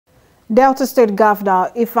Delta State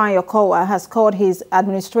Governor Ifeanyi Okowa has called his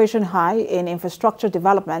administration high in infrastructure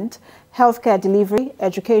development, healthcare delivery,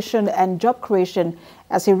 education and job creation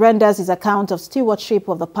as he renders his account of stewardship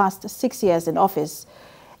of the past 6 years in office.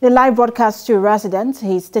 In a live broadcast to residents,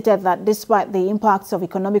 he stated that despite the impacts of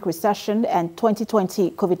economic recession and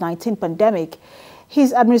 2020 COVID-19 pandemic,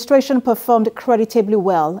 his administration performed creditably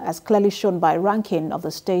well, as clearly shown by ranking of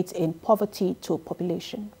the state in poverty to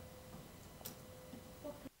population.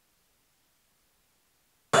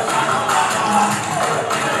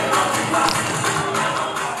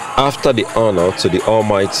 After the honor to the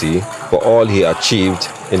Almighty for all he achieved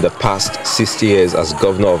in the past 60 years as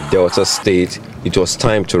governor of Delta State, it was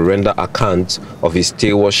time to render account of his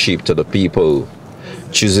stewardship to the people.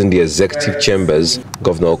 Choosing the executive chambers,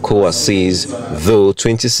 Governor Okowa says though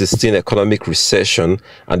 2016 economic recession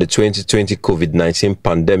and the 2020 COVID-19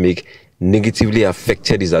 pandemic negatively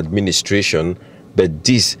affected his administration, but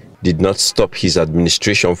this did not stop his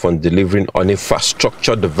administration from delivering on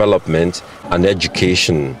infrastructure development and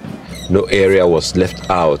education. No area was left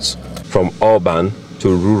out, from urban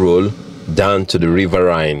to rural, down to the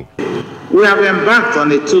riverine. We have embarked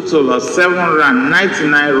on a total of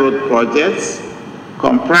 799 road projects,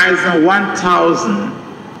 comprising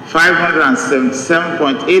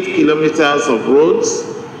 1,577.8 kilometers of roads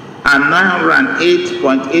and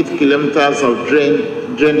 908.8 kilometers of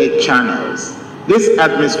drainage channels. This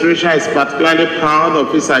administration is particularly proud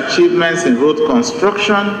of its achievements in road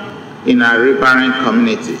construction in our riverine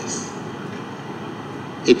communities.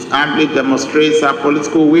 It amply demonstrates our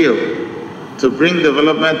political will to bring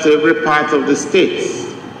development to every part of the state,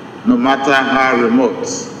 no matter how remote.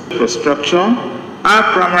 Infrastructure, our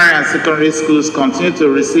primary and secondary schools continue to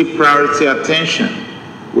receive priority attention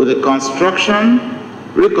with the construction,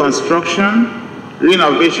 reconstruction,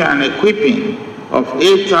 renovation and equipping of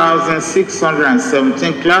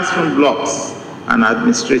 8,617 classroom blocks and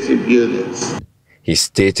administrative buildings. He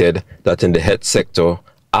stated that in the health sector,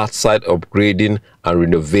 outside upgrading and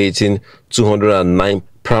renovating 209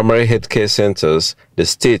 primary healthcare centers, the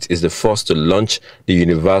state is the first to launch the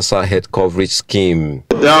Universal Health Coverage Scheme.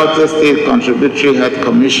 The Delta State Contributory Health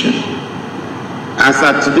Commission. As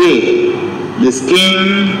of today, the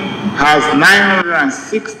scheme has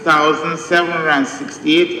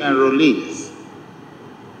 906,768 enrollees,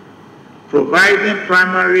 providing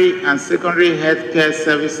primary and secondary healthcare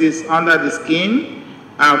services under the scheme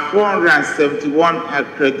are 471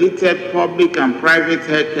 accredited public and private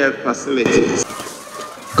healthcare facilities.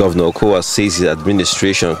 Governor Okowa says his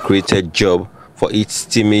administration created jobs for its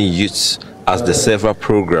teeming youths as the several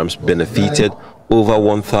programs benefited over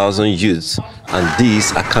 1,000 youths, and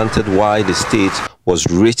this accounted why the state was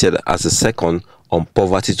rated as the second on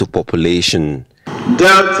poverty to population.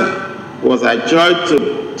 Delta was adjudged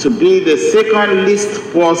to be the second least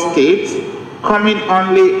poor state, coming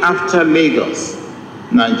only after Lagos,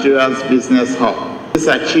 Nigeria's business hub. This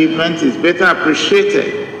achievement is better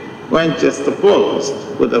appreciated when juxtaposed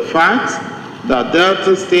with the fact that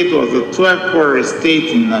Delta State was the 12th poorest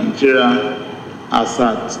state in Nigeria as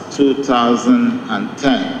at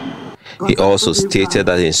 2010. He also stated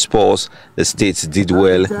that in sports, the state did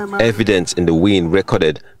well, evident in the win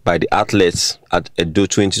recorded by the athletes at Edo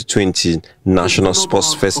 2020 National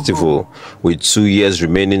Sports Festival. With 2 years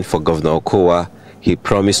remaining for Governor Okowa, he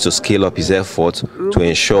promised to scale up his effort to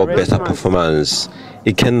ensure better performance.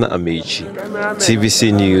 Ikenna Amechi,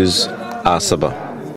 TVC News, Asaba.